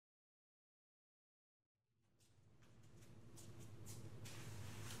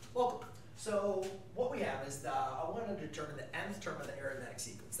determine the nth term of the arithmetic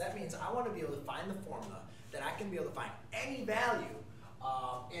sequence. That means I want to be able to find the formula that I can be able to find any value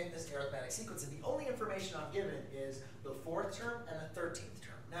in this arithmetic sequence. And the only information I'm given is the 4th term and the 13th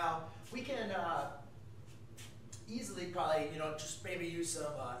term. Now, we can easily probably, just maybe use some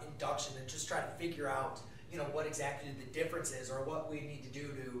induction and just try to figure out, what exactly the difference is, or what we need to do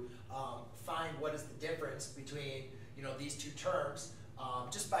to find what is the difference between, these two terms,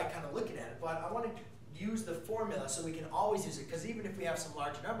 just by kind of looking at it. But I want to use the formula so we can always use it, because even if we have some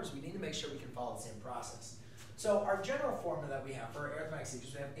large numbers, we need to make sure we can follow the same process. So our general formula that we have for our arithmetic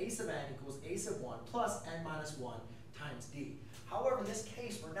sequence, we have a sub n equals a sub 1 plus n minus 1 times d. However, in this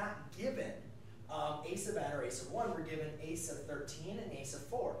case, we're not given a sub n or a sub 1, we're given a sub 13 and a sub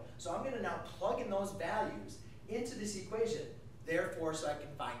 4. So I'm going to now plug in those values into this equation, therefore, so I can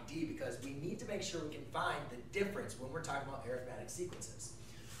find d, because we need to make sure we can find the difference when we're talking about arithmetic sequences.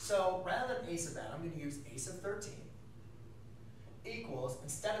 So rather than a sub n, I'm going to use a sub 13 equals,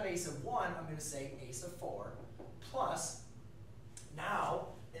 instead of a sub 1, I'm going to say a sub 4 plus, now,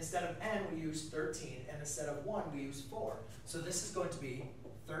 instead of n, we use 13, and instead of 1, we use 4. So this is going to be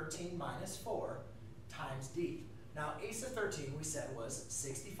 13 minus 4 times d. Now, a sub 13 we said was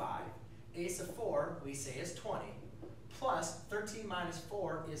 65. A sub 4 we say is 20. Plus 13 minus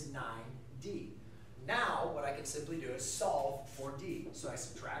 4 is 9d. Now, what I can simply do is solve for d. So I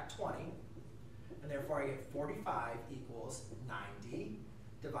subtract 20, and therefore I get 45 equals 9d.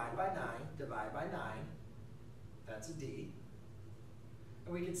 Divide by 9, divide by 9. That's a d.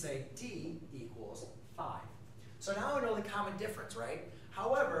 And we can say d equals 5. So now I know the common difference, right?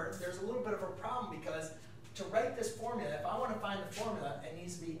 However, there's a little bit of a problem, because to write this formula, if I want to find the formula, it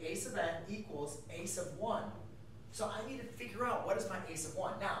needs to be a sub n equals a sub 1. So I need to figure out what is my a sub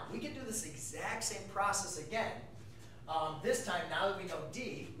 1. Now, we can do this exact same process again. This time, now that we know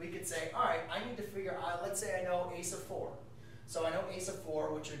d, we could say, all right, I need to figure out, let's say I know a sub 4. So I know a sub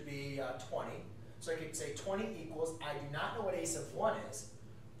 4, which would be 20. So I could say 20 equals, I do not know what a sub 1 is,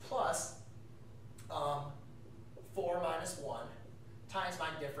 plus 4 minus 1 times my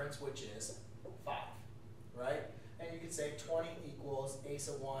difference, which is 5, right? And you could say 20 equals a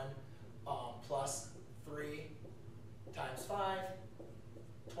sub 1 plus 3 times 5.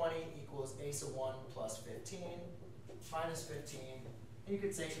 20 equals a sub 1 plus 15 minus 15. And you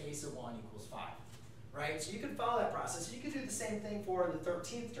could say a sub 1 equals 5, right? So you can follow that process. You could do the same thing for the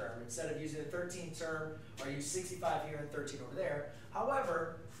 13th term. Instead of using the 13th term, or use 65 here and 13 over there.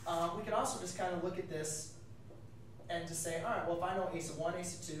 However, we can also just kind of look at this and just say, all right, well, if I know a sub 1, a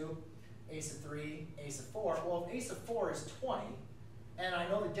sub 2, a sub 3, a sub 4, well, if a sub 4 is 20, and I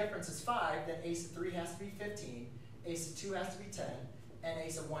know the difference is 5, then a sub 3 has to be 15, a sub 2 has to be 10, and a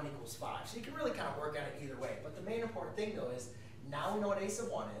sub 1 equals 5. So you can really kind of work on it either way. But the main important thing, though, is now we know what a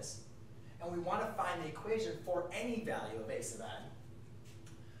sub 1 is, and we want to find the equation for any value of a sub n.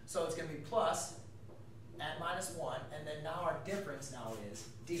 So it's going to be plus n minus 1, and then now our difference now is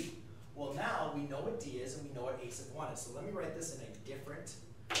d. Well, now we know what d is, and we know what a sub 1 is. So let me write this in a different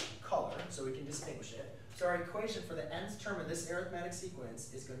color so we can distinguish it. So our equation for the nth term of this arithmetic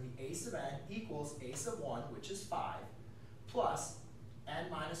sequence is going to be a sub n equals a sub 1, which is 5, plus n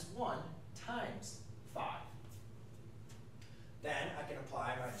minus 1 times 5. Then I can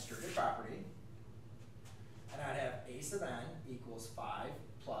apply my distributive property, and I'd have a sub n equals 5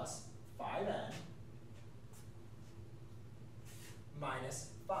 plus 5n minus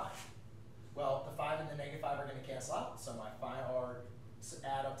 5. Well, the 5 and the negative 5 are going to cancel out, so my final, or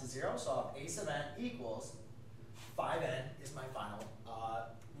add up to 0. So I'll have a sub n equals 5n is my final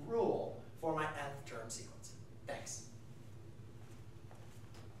rule for my nth term sequence.